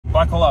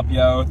Buckle up,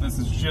 yo. This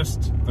is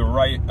just the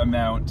right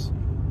amount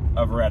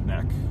of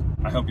redneck.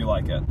 I hope you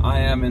like it. I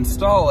am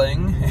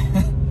installing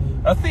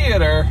a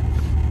theater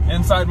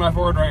inside my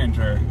Ford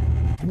Ranger.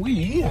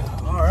 We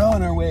are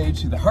on our way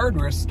to the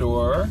hardware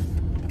store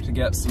to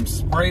get some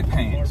spray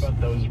paint. More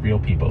about those real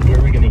people. Who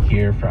are we going to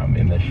hear from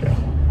in this show?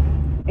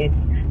 It's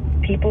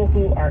people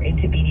who are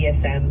into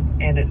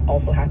BDSM and it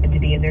also happen to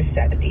be in their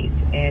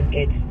 70s. And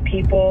it's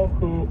people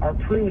who are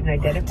prudes and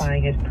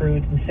identifying as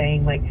prudes and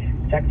saying, like,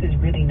 sex is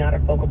really not a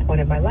focal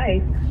point of my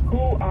life, who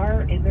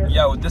are in their...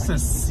 Yo, this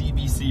is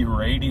CBC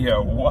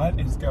radio. What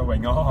is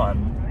going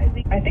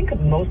on? I think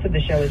most of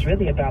the show is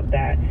really about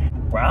that.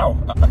 Wow,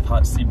 I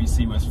thought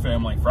CBC was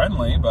family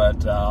friendly,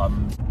 but,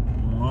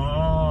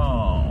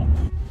 wow.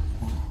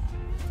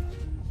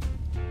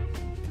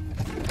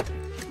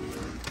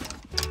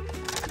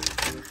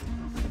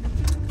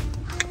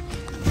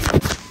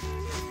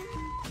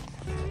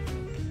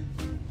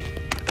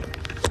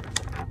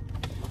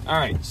 All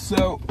right,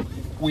 so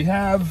we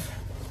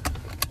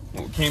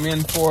came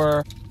in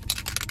for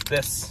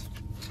this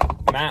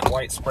matte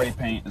white spray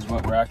paint is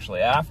what we're actually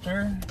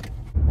after.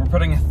 We're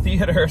putting a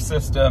theater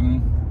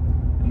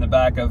system in the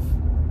back of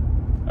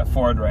a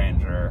Ford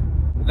Ranger.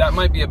 That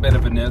might be a bit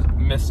of a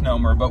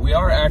misnomer, but we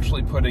are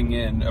actually putting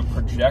in a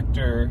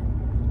projector.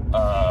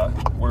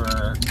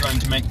 We're going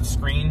to make the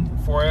screen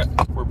for it.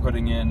 We're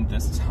putting in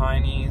this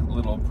tiny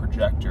little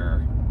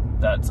projector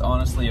that's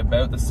honestly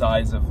about the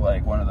size of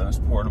like one of those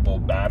portable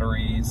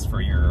batteries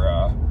for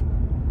your,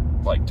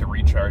 like to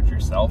recharge your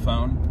cell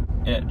phone.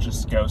 It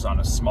just goes on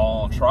a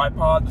small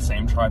tripod, the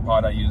same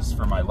tripod I use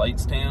for my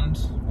light stand,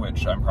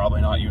 which I'm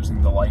probably not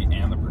using the light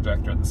and the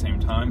projector at the same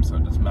time, so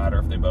it doesn't matter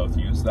if they both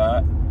use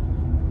that.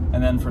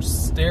 And then for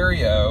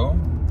stereo,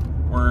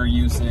 we're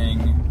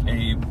using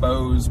a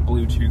Bose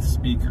Bluetooth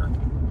speaker.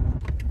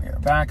 We are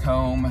back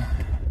home.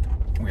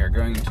 We are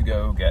going to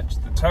go get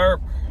the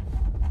tarp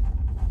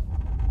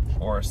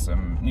or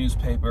some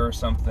newspaper or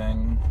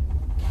something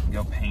and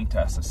go paint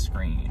us a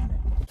screen.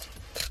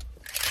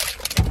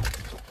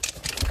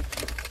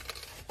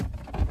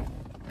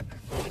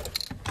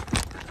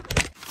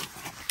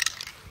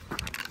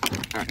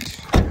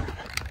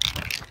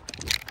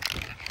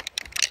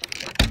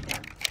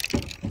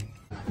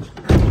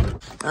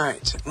 All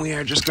right, we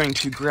are just going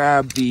to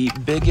grab the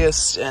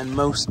biggest and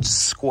most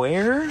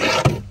square.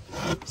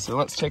 So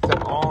let's take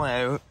them all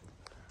out.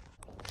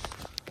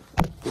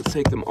 Let's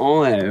take them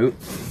all out.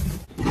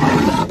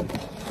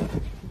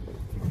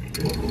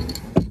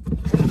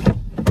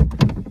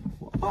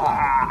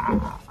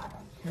 Ah.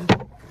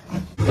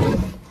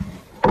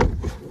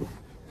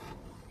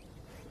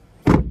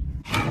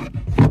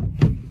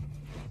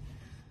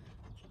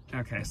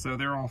 Okay, so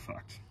they're all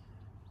fucked.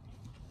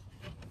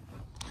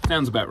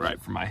 Sounds about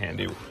right for my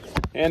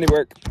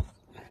handiwork.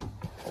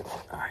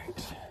 All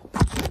right.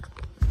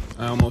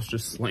 I almost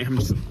just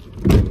slammed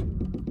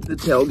the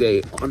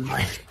tailgate on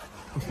my,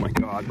 oh my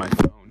God, my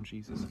phone,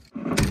 Jesus.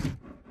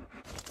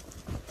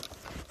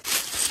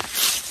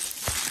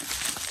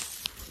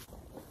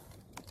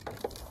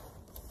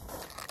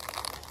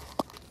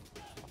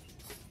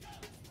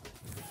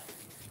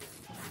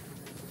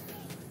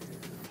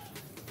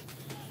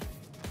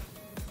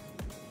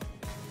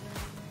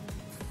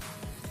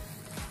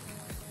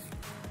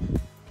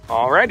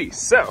 Alrighty,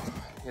 so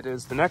it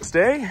is the next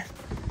day,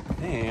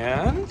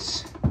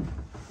 and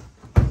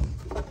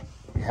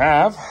we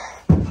have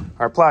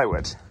our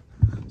plywood.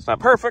 It's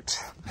not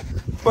perfect,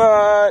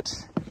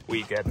 but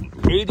we get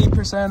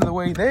 80% of the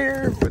way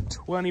there with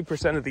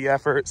 20% of the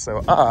effort,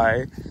 so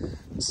I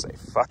say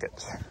fuck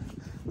it.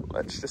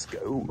 Let's just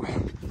go.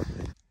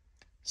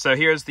 So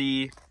here's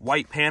the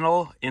white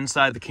panel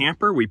inside the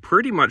camper. We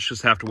pretty much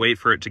just have to wait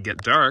for it to get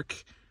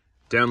dark,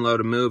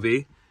 download a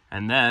movie,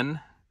 and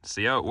then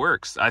see how it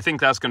works. I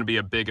think that's going to be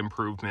a big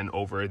improvement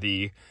over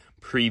the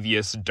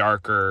previous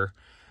darker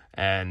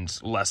and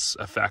less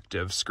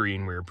effective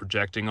screen we were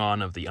projecting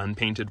on of the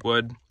unpainted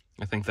wood.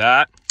 I think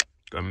that's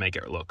going to make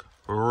it look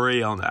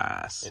real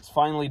nice. It's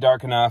finally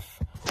dark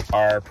enough.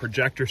 Our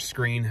projector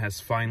screen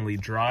has finally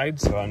dried,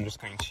 so I'm just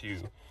going to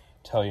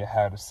tell you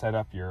how to set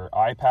up your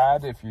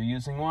iPad if you're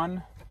using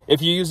one. If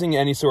you're using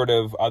any sort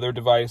of other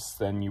device,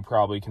 then you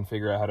probably can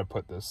figure out how to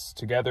put this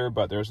together,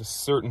 but there's a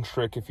certain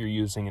trick if you're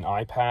using an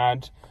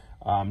iPad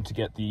to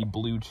get the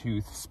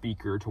Bluetooth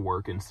speaker to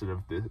work instead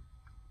of the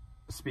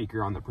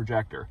speaker on the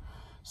projector.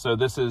 So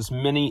this is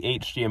mini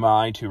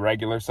HDMI to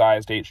regular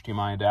sized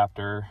HDMI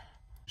adapter.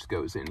 Just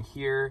goes in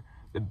here.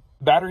 The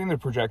battery in the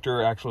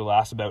projector actually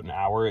lasts about an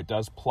hour. It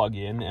does plug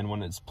in, and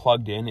when it's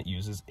plugged in, it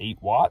uses 8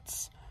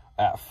 watts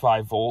at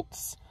 5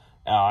 volts.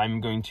 I'm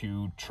going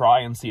to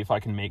try and see if I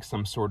can make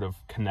some sort of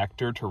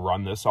connector to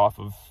run this off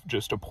of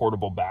just a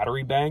portable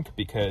battery bank,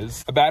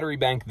 because a battery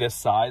bank this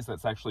size,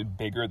 that's actually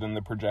bigger than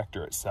the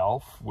projector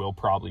itself, will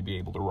probably be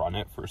able to run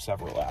it for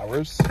several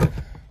hours.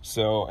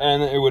 So,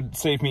 and it would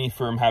save me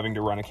from having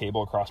to run a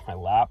cable across my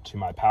lap to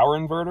my power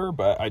inverter,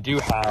 but I do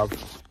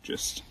have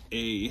just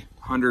a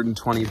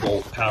 120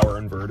 volt power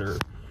inverter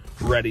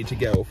ready to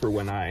go for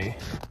when I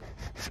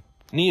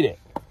need it.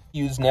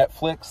 use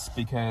Netflix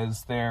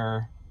because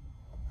their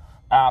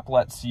app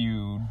lets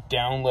you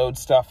download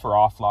stuff for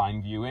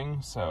offline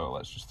viewing. So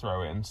let's just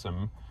throw in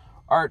some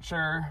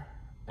Archer.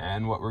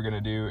 And what we're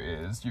gonna do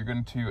is you're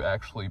going to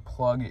actually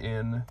plug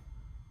in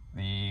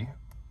the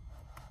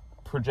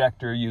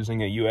projector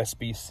using a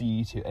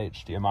USB-C to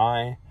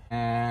HDMI.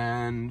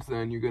 And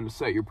then you're gonna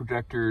set your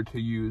projector to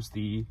use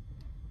the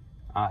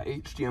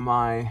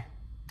HDMI.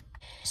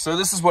 So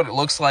this is what it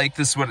looks like.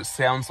 This is what it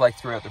sounds like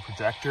throughout the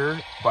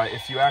projector. But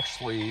if you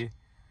actually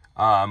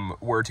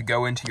were to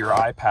go into your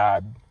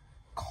iPad,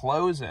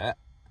 close it,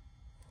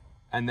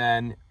 and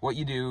then what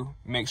you do,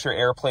 make sure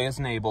AirPlay is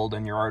enabled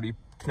and you're already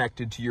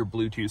connected to your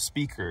Bluetooth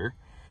speaker.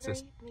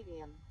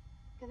 Medium.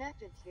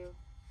 Connected to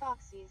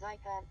Foxy's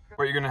iPad.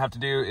 What you're going to have to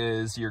do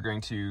is you're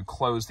going to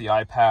close the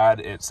iPad.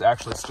 It's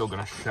actually still going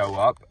to show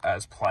up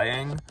as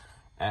playing,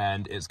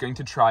 and it's going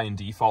to try and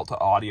default to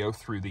audio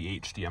through the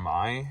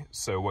HDMI.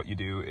 So what you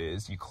do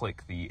is you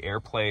click the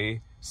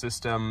AirPlay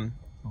system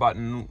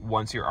button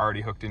once you're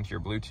already hooked into your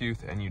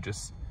Bluetooth, and you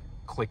just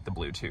click the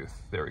Bluetooth.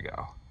 There we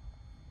go.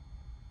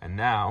 And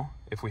now,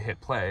 if we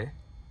hit play,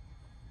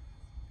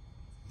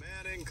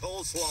 Manning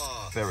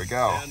coleslaw. There we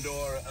go.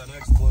 And/or an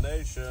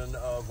explanation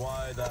of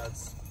why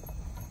that's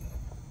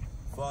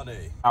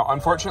funny. Now,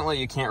 unfortunately,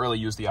 you can't really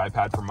use the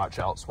iPad for much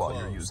else while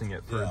you're using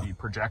it for the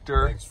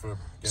projector.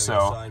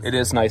 So it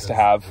is nice to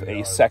have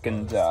a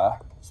second.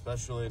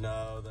 Especially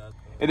now that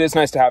it is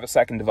nice to have a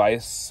second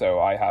device. So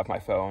I have my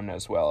phone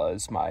as well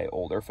as my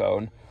older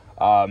phone.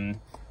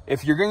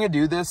 If you're going to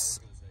do this,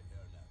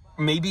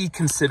 maybe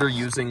consider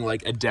using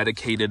like a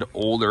dedicated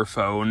older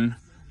phone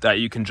that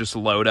you can just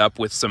load up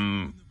with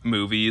some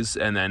movies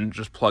and then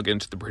just plug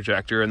into the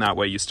projector, and that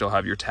way you still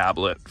have your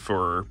tablet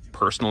for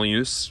personal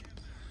use.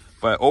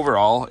 But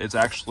overall,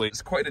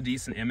 it's quite a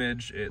decent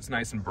image. It's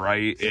nice and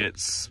bright.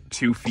 It's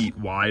 2 feet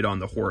wide on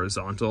the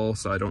horizontal,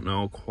 so I don't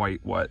know quite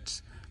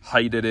what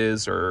height it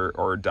is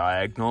or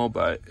diagonal,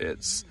 but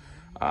it's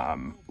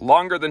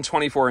longer than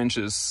 24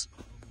 inches.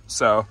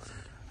 So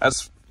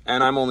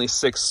and I'm only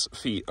 6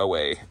 feet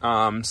away.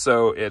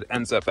 So it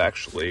ends up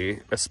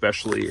actually,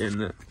 especially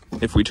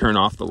if we turn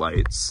off the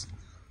lights,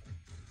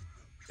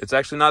 it's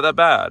actually not that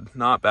bad.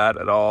 Not bad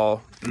at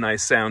all.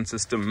 Nice sound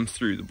system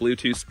through the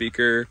Bluetooth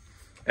speaker.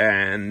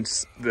 And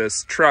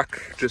this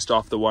truck, just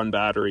off the one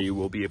battery,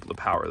 will be able to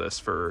power this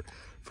for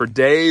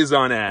days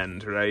on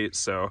end, right?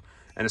 So,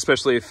 and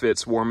especially if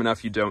it's warm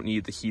enough you don't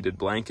need the heated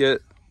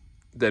blanket,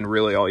 then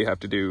really all you have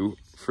to do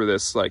for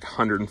this like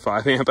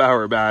 105 amp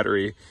hour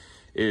battery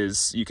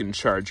is you can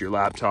charge your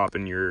laptop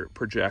and your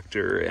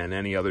projector and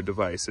any other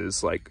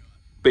devices like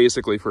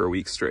basically for a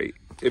week straight.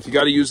 If you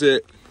got to use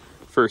it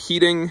for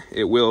heating,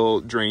 it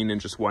will drain in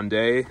just one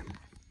day.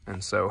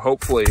 And so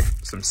hopefully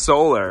some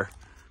solar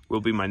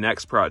will be my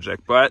next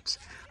project. But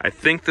I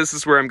think this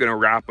is where I'm going to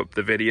wrap up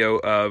the video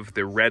of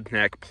the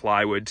redneck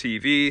plywood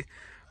TV.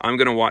 I'm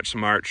going to watch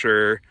some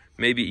Archer,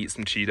 maybe eat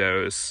some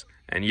Cheetos,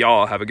 and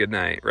y'all have a good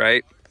night,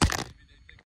 right?